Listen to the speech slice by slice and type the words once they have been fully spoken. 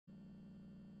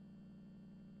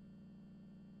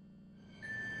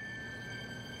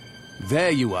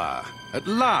There you are. At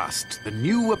last, the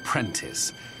new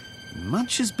apprentice.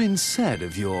 Much has been said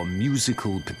of your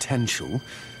musical potential.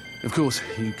 Of course,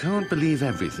 you can't believe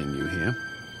everything you hear.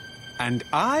 And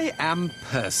I am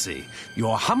Percy,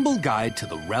 your humble guide to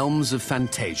the realms of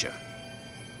Fantasia.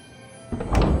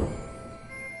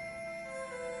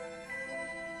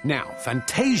 Now,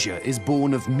 Fantasia is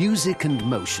born of music and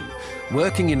motion,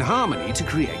 working in harmony to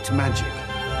create magic.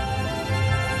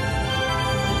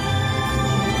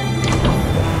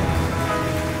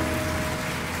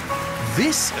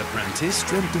 This apprentice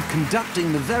dreamt of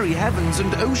conducting the very heavens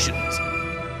and oceans.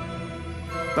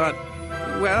 But,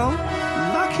 well,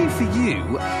 lucky for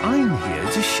you, I'm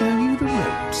here to show you the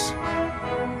ropes.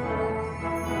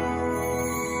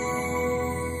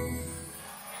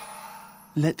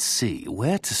 Let's see,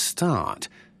 where to start?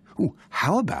 Ooh,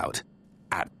 how about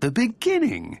at the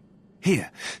beginning?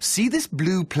 Here, see this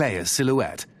blue player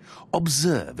silhouette?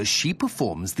 Observe as she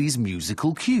performs these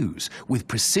musical cues with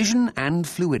precision and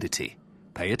fluidity.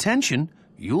 Pay attention,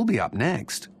 you'll be up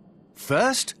next.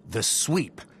 First, the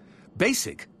sweep.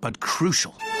 Basic, but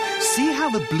crucial. See how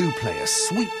the blue player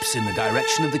sweeps in the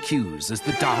direction of the cues as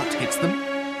the dart hits them?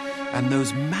 And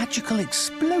those magical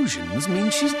explosions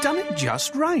mean she's done it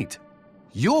just right.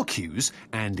 Your cues,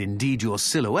 and indeed your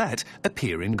silhouette,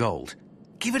 appear in gold.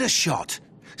 Give it a shot.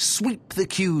 Sweep the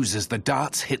cues as the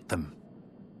darts hit them.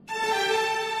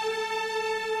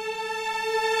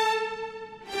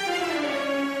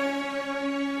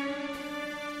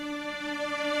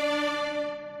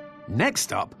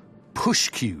 Next up, push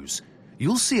cues.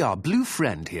 You'll see our blue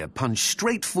friend here punch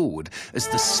straight forward as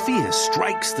the sphere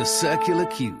strikes the circular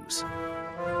cues.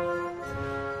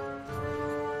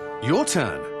 Your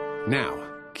turn. Now,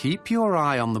 keep your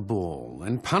eye on the ball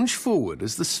and punch forward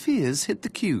as the spheres hit the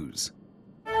cues.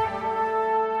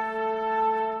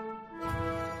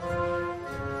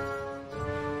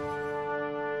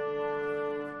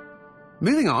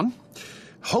 Moving on,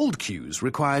 hold cues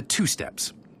require 2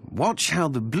 steps. Watch how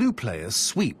the blue player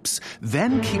sweeps,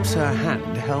 then keeps her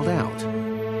hand held out.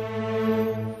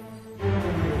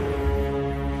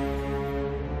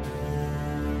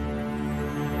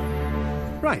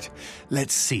 Right,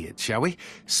 let's see it, shall we?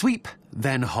 Sweep,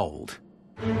 then hold.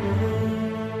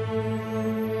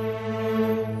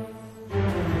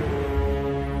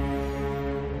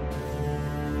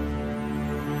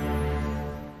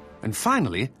 And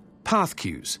finally, path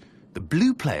cues. The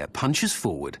blue player punches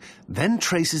forward, then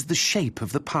traces the shape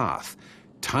of the path.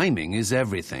 Timing is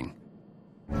everything.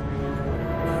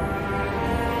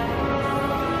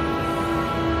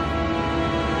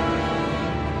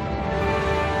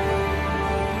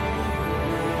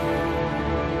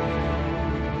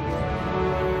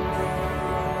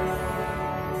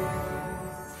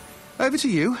 Over to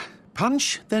you.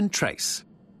 Punch, then trace.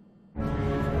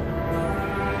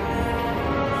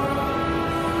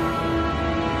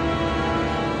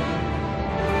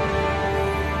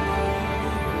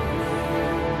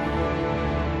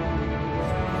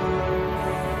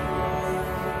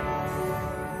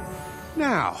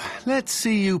 Now, let's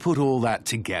see you put all that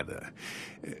together.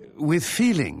 With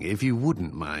feeling, if you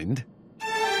wouldn't mind.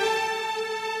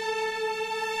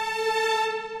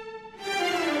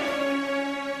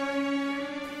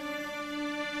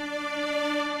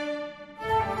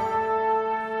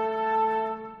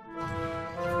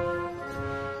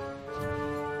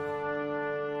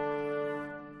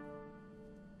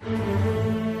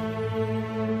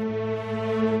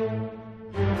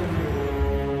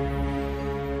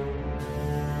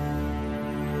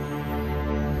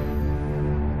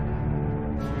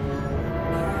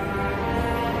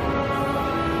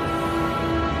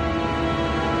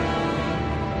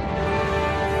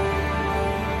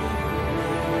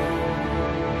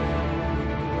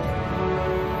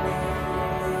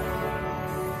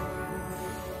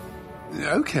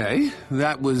 Okay,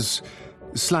 that was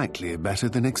slightly better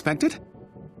than expected.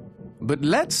 But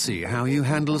let's see how you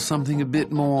handle something a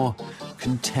bit more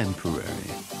contemporary.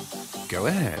 Go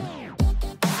ahead.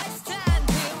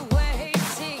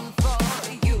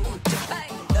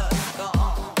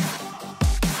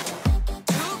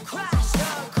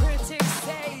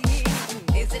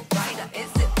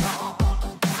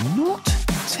 Not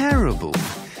terrible,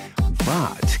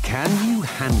 but can you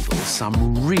handle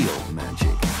some real magic?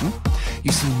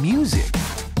 You see, music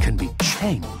can be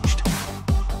changed.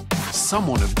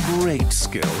 Someone of great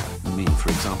skill, me for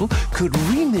example, could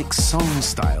remix song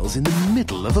styles in the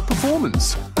middle of a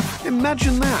performance.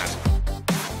 Imagine that.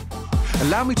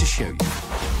 Allow me to show you.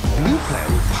 The blue player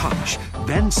will punch,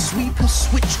 then sweep a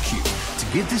switch cue to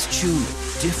give this tune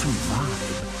a different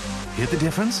vibe. Hear the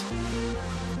difference?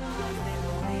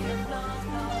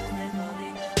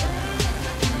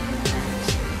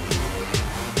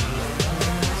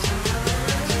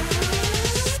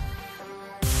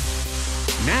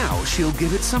 she'll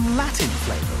give it some Latin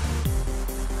flavour.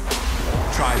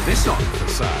 Try this on for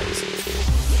size.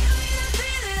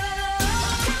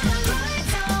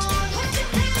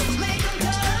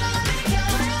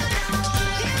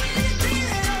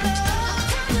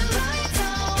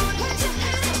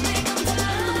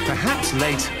 Perhaps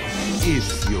later,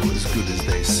 if you're as good as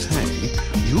they say,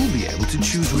 you'll be able to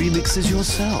choose remixes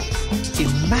yourself.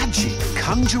 Imagine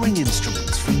conjuring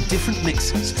instruments from different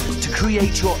mixes to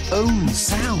create your own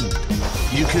sound.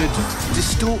 You could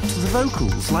distort the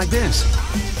vocals like this.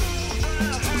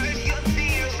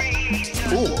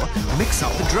 Or mix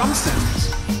up the drum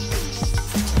sounds.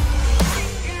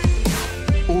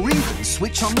 Or even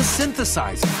switch on the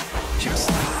synthesizer, just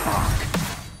like Bach.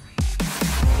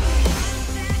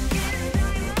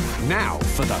 Now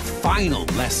for the final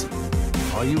lesson.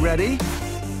 Are you ready?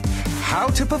 How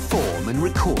to perform and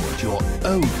record your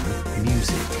own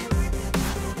music.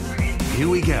 Here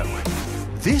we go.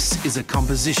 This is a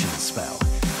composition spell.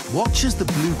 Watch as the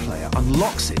blue player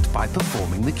unlocks it by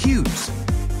performing the cues.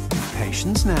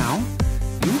 Patience now.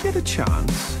 You'll get a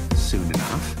chance soon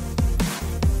enough.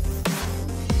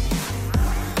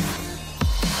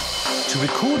 To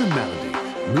record a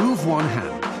melody, move one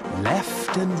hand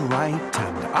left and right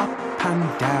and up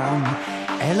and down.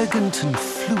 Elegant and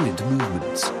fluid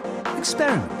movements.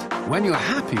 Experiment. When you're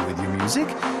happy with your music,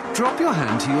 drop your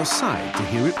hand to your side to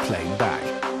hear it playing back.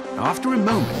 After a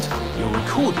moment, your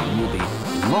recording will be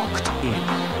locked in.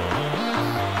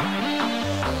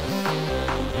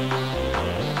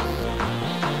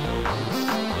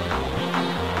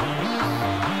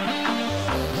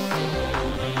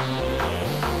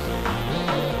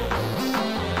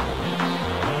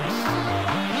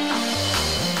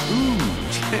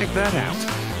 Check that out.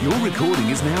 Your recording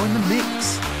is now in the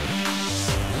mix.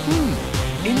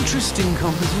 Interesting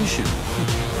composition.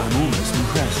 I'm almost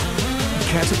impressed.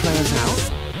 Care to play us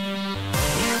out?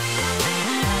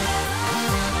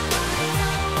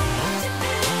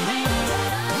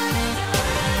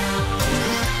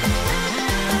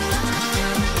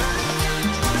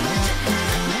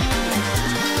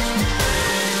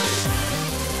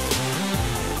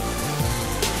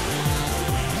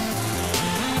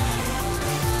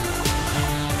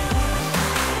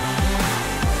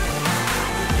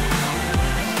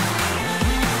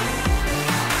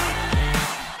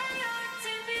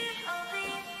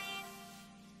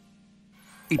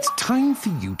 It's time for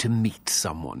you to meet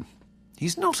someone.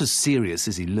 He's not as serious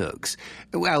as he looks.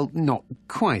 Well, not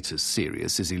quite as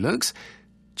serious as he looks.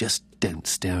 Just don't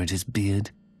stare at his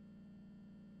beard.